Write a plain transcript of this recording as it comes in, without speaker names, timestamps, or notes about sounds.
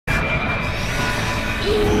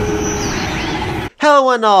Hello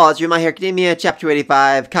one all, it's My Hero Academia, Chapter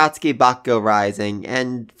 85, Katsuki Bakugo Rising,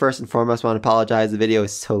 and first and foremost I want to apologize, the video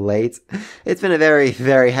is so late. It's been a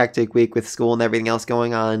very hectic week with school and everything else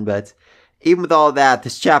going on, but even with all that,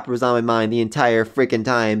 this chapter was on my mind the entire freaking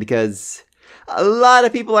time, because a lot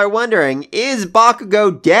of people are wondering, is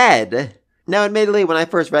Bakugo dead? Now admittedly, when I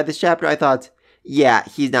first read this chapter, I thought, yeah,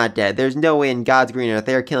 he's not dead. There's no way in God's green earth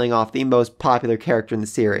they are killing off the most popular character in the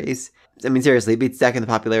series. I mean, seriously, it beats Deku in the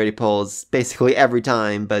popularity polls basically every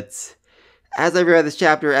time, but as I read this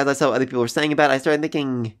chapter, as I saw what other people were saying about it, I started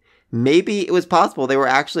thinking maybe it was possible they were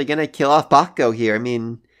actually going to kill off Bakugo here. I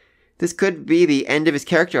mean, this could be the end of his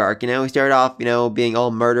character arc, He started off, being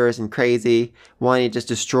all murderous and crazy, wanting to just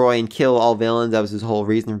destroy and kill all villains. That was his whole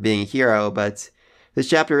reason for being a hero, but this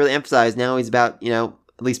chapter really emphasized now he's about, at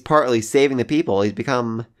least partly saving the people. He's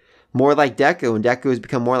become more like Deku, and Deku has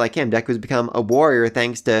become more like him. Deku has become a warrior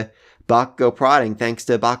thanks to Bakugo prodding, thanks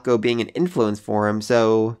to Bakugo being an influence for him,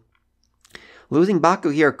 so losing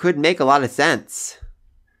Bakugo here could make a lot of sense.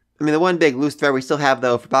 I mean, the one big loose thread we still have,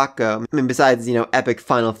 though, for Bakugo, I mean, besides, epic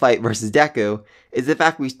final fight versus Deku, is the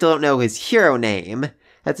fact we still don't know his hero name.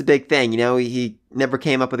 That's a big thing, he never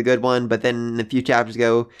came up with a good one, but then a few chapters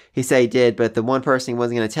ago, he said he did, but the one person he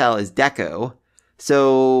wasn't going to tell is Deku.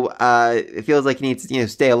 So, it feels like he needs to,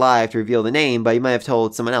 stay alive to reveal the name, but he might have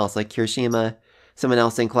told someone else, like Kirishima, someone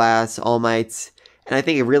else in class, All Might, and I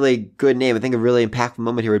think a really good name, I think a really impactful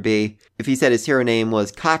moment here would be if he said his hero name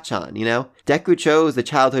was Kachan, Deku chose the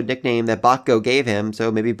childhood nickname that Bakugo gave him,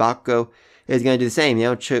 so maybe Bakugo is going to do the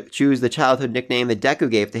same, choose the childhood nickname that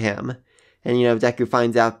Deku gave to him. And, if Deku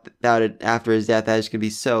finds out about it after his death, that is going to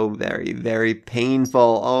be so very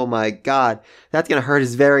painful. Oh my god, that's going to hurt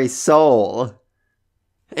his very soul.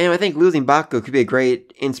 And I think losing Bakugo could be a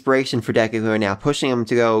great inspiration for Deku here now, pushing him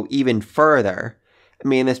to go even further. I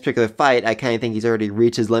mean, in this particular fight, I kind of think he's already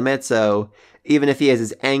reached his limit, so even if he is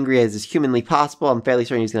as angry as is humanly possible, I'm fairly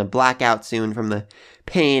certain he's going to black out soon from the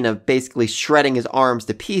pain of basically shredding his arms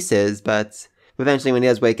to pieces, but eventually when he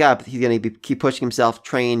does wake up, he's going to keep pushing himself,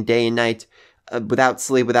 train day and night, without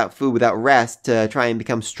sleep, without food, without rest, to try and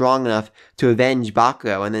become strong enough to avenge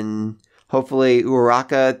Bakugo, and then hopefully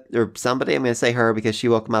Uraraka, or somebody, I'm going to say her because she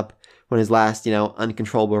woke him up when his last,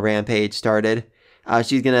 uncontrollable rampage started.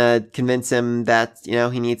 She's gonna convince him that,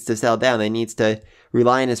 he needs to settle down, that he needs to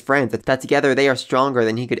rely on his friends, that together they are stronger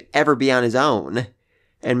than he could ever be on his own.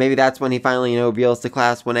 And maybe that's when he finally, reveals to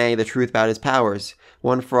Class 1A the truth about his powers.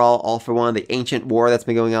 One for all for one, the ancient war that's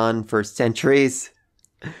been going on for centuries.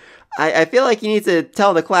 I feel like he needs to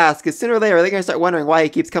tell the class, because sooner or later they're gonna start wondering why he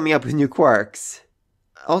keeps coming up with new quirks.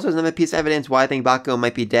 Also, as another piece of evidence why I think Bakugo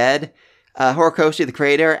might be dead, Horikoshi, the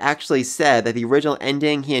creator, actually said that the original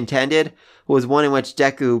ending he intended was one in which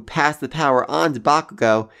Deku passed the power on to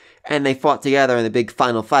Bakugo, and they fought together in the big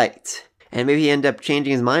final fight. And maybe he ended up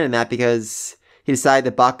changing his mind on that because he decided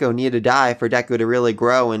that Bakugo needed to die for Deku to really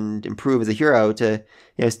grow and improve as a hero, to,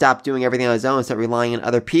 stop doing everything on his own and start relying on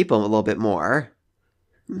other people a little bit more.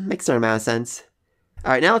 Makes a certain amount of sense.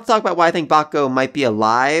 Alright, now let's talk about why I think Bakugo might be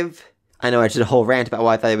alive. I know I did a whole rant about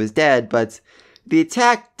why I thought he was dead, but the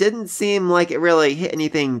attack didn't seem like it really hit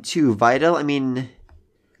anything too vital. I mean,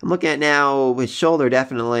 I'm looking at now, his shoulder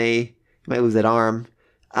definitely, he might lose that arm.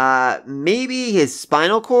 Maybe his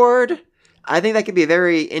spinal cord? I think that could be a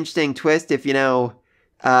very interesting twist if,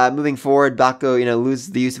 moving forward, Bakugo, loses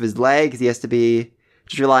the use of his legs. He has to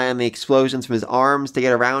just rely on the explosions from his arms to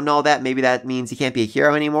get around and all that. Maybe that means he can't be a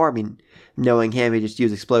hero anymore. I mean, knowing him, he just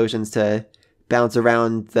use explosions to bounce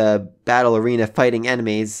around the battle arena fighting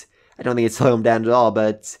enemies. I don't think it'd slow him down at all,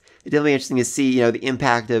 but it's definitely interesting to see, the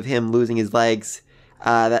impact of him losing his legs,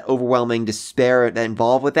 that overwhelming despair that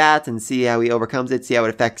involved with that, and see how he overcomes it, see how it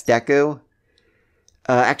affects Deku.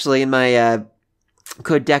 Actually, in my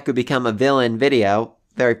Could Deku Become a Villain video,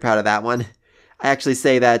 very proud of that one, I actually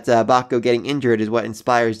say that Bakugo getting injured is what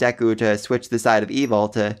inspires Deku to switch the side of evil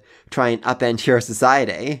to try and upend hero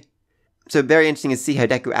society. So very interesting to see how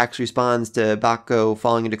Deku actually responds to Bakugo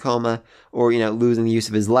falling into coma or, losing the use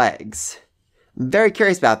of his legs. I'm very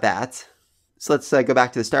curious about that. So let's go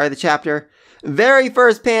back to the start of the chapter. Very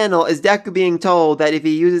first panel is Deku being told that if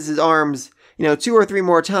he uses his arms, 2 or 3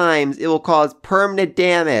 more times, it will cause permanent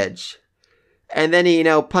damage. And then he,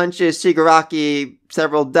 punches Shigaraki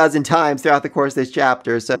several dozen times throughout the course of this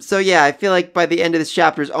chapter. So yeah, I feel like by the end of this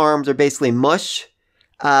chapter, his arms are basically mush.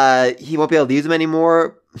 He won't be able to use them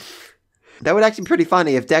anymore. That would actually be pretty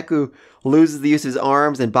funny if Deku loses the use of his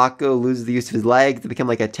arms and Bakugo loses the use of his legs to become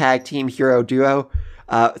like a tag team hero duo.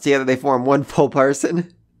 Together they form one full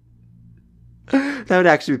person. That would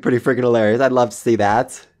actually be pretty freaking hilarious. I'd love to see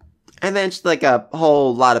that. And then just like a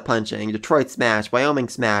whole lot of punching. Detroit smash, Wyoming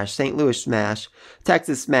smash, St. Louis smash,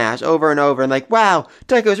 Texas smash, over and over. And like, wow,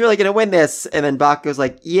 Deku's really going to win this. And then Bakugo's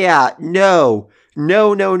like, yeah, no.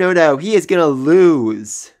 He is going to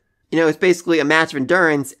lose. You know, it's basically a match of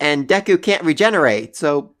endurance, and Deku can't regenerate.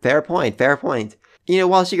 So, fair point. You know,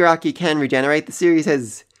 while Shigaraki can regenerate, the series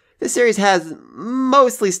has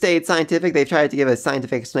mostly stayed scientific. They've tried to give a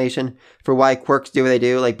scientific explanation for why quirks do what they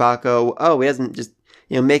do. Like Bakugo, he doesn't just,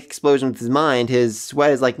 make explosions with his mind. His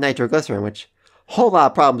sweat is like nitroglycerin, which, whole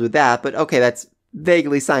lot of problems with that, but okay, that's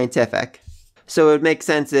vaguely scientific. So it would make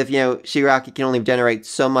sense if, Shigaraki can only generate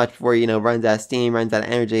so much before he, runs out of steam, runs out of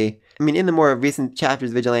energy. I mean, in the more recent chapters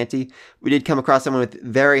of Vigilante, we did come across someone with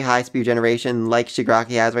very high speed regeneration like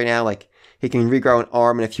Shigaraki has right now. Like, he can regrow an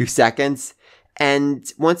arm in a few seconds.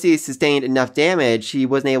 And once he sustained enough damage, he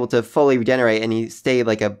wasn't able to fully regenerate, and he stayed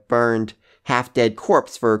like a burned, half-dead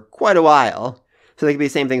corpse for quite a while. So it could be the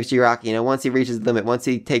same thing with Shigaraki. Once he reaches the limit, once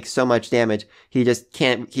he takes so much damage, he just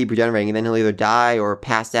can't keep regenerating, and then he'll either die or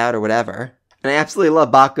pass out or whatever. And I absolutely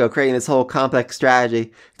love Bakugo creating this whole complex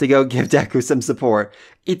strategy to go give Deku some support.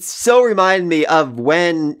 It so reminded me of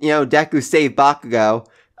when, Deku saved Bakugo,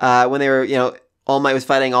 when they were, All Might was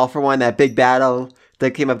fighting All For One, that big battle.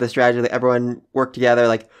 They came up with the strategy that everyone worked together,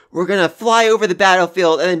 like, we're gonna fly over the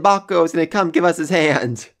battlefield, and then Bakugo is gonna come give us his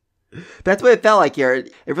hand. That's what it felt like here.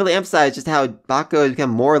 It really emphasized just how Bakugo has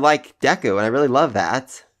become more like Deku, and I really love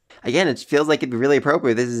that. Again, it feels like it'd be really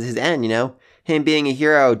appropriate. This is his end, Him being a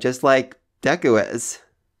hero just like Deku is.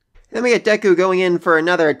 Then we get Deku going in for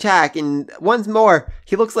another attack, and once more,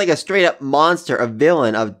 he looks like a straight-up monster, a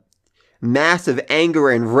villain of massive anger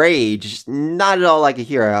and rage. Not at all like a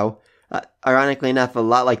hero. Ironically enough, a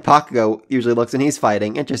lot like Bakugo usually looks when he's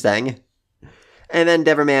fighting. Interesting. And then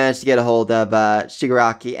Endeavor managed to get a hold of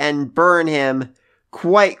Shigaraki and burn him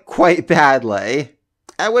quite badly.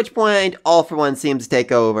 At which point, All For One seems to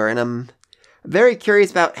take over, and I'm very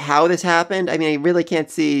curious about how this happened. I mean, I really can't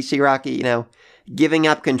see Shigaraki, giving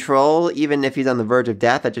up control, even if he's on the verge of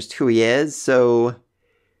death. That's just who he is. So,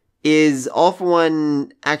 is All For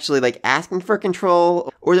One actually, asking for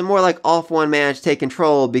control? Or is it more like All For One managed to take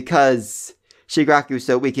control because Shigaraki was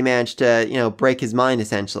so weak he managed to, break his mind,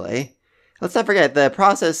 essentially? Let's not forget, the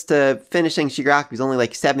process to finishing Shigaraki was only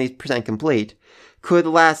 70% complete. Could the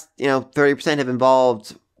last, 30% have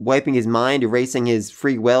involved wiping his mind, erasing his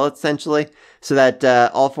free will, essentially, so that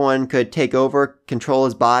All For One could take over, control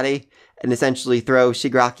his body, and essentially throw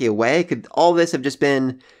Shigaraki away? Could all this have just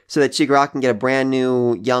been so that Shigaraki can get a brand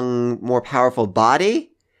new, young, more powerful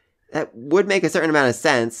body? That would make a certain amount of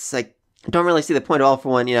sense. I don't really see the point of All For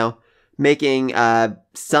One, making a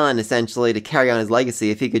son, essentially, to carry on his legacy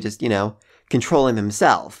if he could just, control him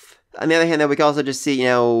himself. On the other hand, though, we could also just see,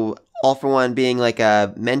 All For One being like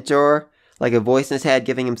a mentor, like a voice in his head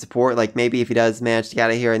giving him support. Like maybe if he does manage to get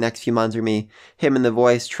out of here in the next few months, or him and the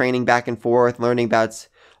voice training back and forth, learning about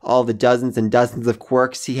all the dozens and dozens of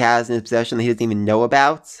quirks he has in his possession that he doesn't even know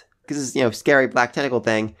about. Because this, scary black tentacle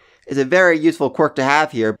thing is a very useful quirk to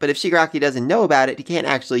have here, but if Shigaraki doesn't know about it, he can't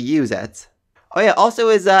actually use it. Oh yeah, also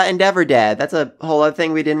is Endeavor dead? That's a whole other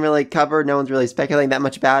thing we didn't really cover. No one's really speculating that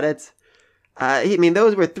much about it.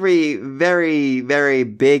 Those were 3 very, very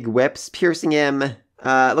big whips piercing him.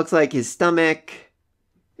 It looks like his stomach,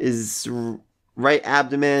 his right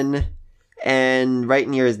abdomen, and right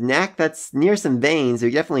near his neck. That's near some veins, so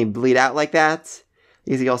he definitely bleed out like that.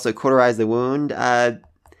 He also cauterized the wound. I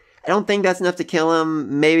don't think that's enough to kill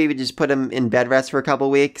him. Maybe we just put him in bed rest for a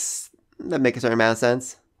couple weeks. That'd make a certain amount of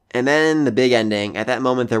sense. And then the big ending. At that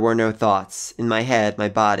moment, there were no thoughts. In my head, my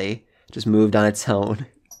body just moved on its own.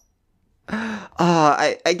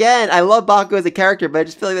 I love Bakugo as a character, but I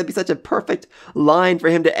just feel like that'd be such a perfect line for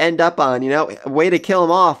him to end up on, a way to kill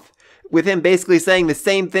him off, with him basically saying the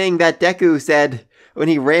same thing that Deku said when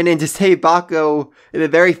he ran in to save Bakugo in the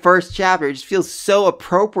very first chapter. It just feels so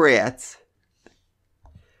appropriate.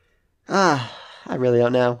 I really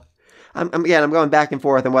don't know. I'm going back and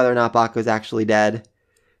forth on whether or not Bakugo's actually dead.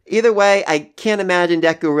 Either way, I can't imagine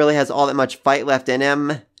Deku really has all that much fight left in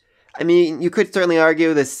him. I mean, you could certainly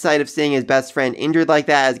argue the sight of seeing his best friend injured like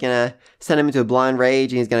that is gonna send him into a blind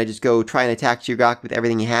rage, and he's gonna just go try and attack Shigaraki with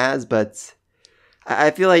everything he has, but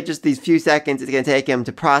I feel like just these few seconds it's gonna take him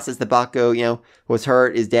to process that Bakugo, was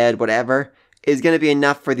hurt, is dead, whatever, is gonna be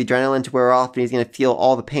enough for the adrenaline to wear off, and he's gonna feel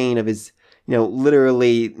all the pain of his,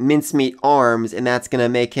 literally mincemeat arms, and that's gonna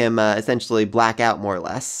make him essentially black out more or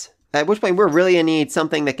less. At which point, we're really going to need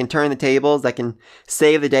something that can turn the tables, that can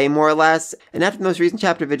save the day more or less. And after the most recent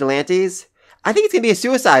chapter of Vigilantes, I think it's going to be a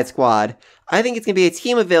Suicide Squad. I think it's going to be a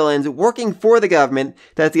team of villains working for the government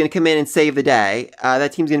that's going to come in and save the day.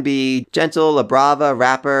 That team's going to be Gentle, La Brava,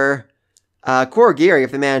 Rapper, Kurogiri,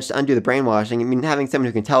 if they manage to undo the brainwashing, I mean, having someone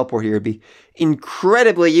who can teleport here would be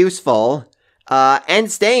incredibly useful.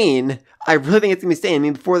 And Stain, I really think it's going to be Stain. I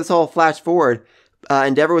mean, before this whole flash forward,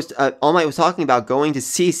 All Might was talking about going to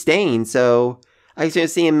see Stain, so I guess you're going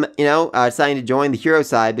to see him, deciding to join the hero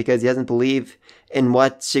side because he doesn't believe in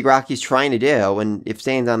what Shigaraki's trying to do. And if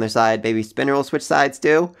Stain's on their side, maybe Spinner will switch sides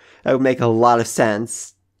too. That would make a lot of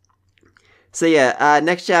sense. So yeah,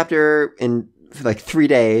 next chapter for like 3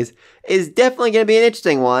 days is definitely going to be an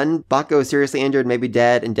interesting one. Bakugo is seriously injured, maybe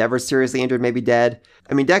dead. Endeavor's seriously injured, maybe dead.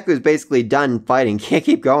 I mean, Deku's basically done fighting, can't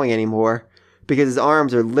keep going anymore because his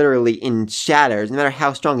arms are literally in shatters. No matter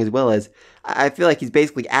how strong his will is, I feel like he's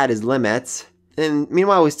basically at his limits. And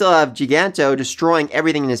meanwhile, we still have Giganto destroying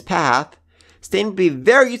everything in his path. Stain would be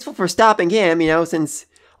very useful for stopping him, since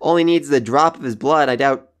all he needs is a drop of his blood.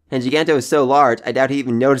 And Giganto is so large, I doubt he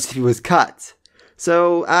even noticed if he was cut.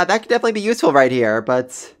 So, that could definitely be useful right here,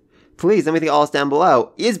 but please, let me think all down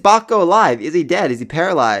below. Is Bakugo alive? Is he dead? Is he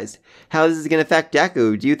paralyzed? How is this going to affect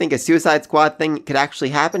Deku? Do you think a Suicide Squad thing could actually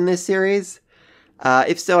happen in this series?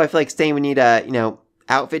 If so, I feel like Stain would need a,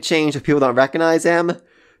 outfit change if people don't recognize him.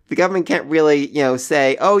 The government can't really,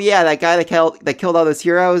 say, oh yeah, that guy that killed all those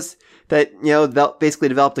heroes, that, basically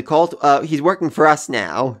developed a cult, he's working for us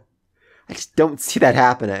now. I just don't see that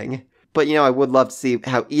happening. But, I would love to see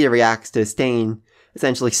how Ida reacts to Stain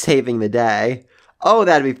essentially saving the day. Oh,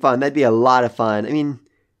 that'd be fun. That'd be a lot of fun. I mean,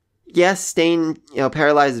 yes, Stain,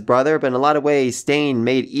 paralyzed his brother, but in a lot of ways, Stain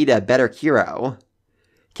made Ida a better hero.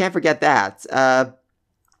 Can't forget that.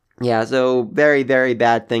 Yeah, so very, very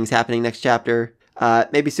bad things happening next chapter.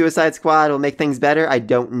 Maybe Suicide Squad will make things better. I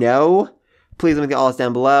don't know. Please let me get all this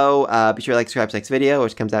down below. Be sure to like, subscribe to the next video,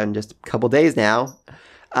 which comes out in just a couple days now.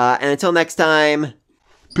 And until next time,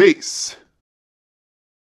 peace.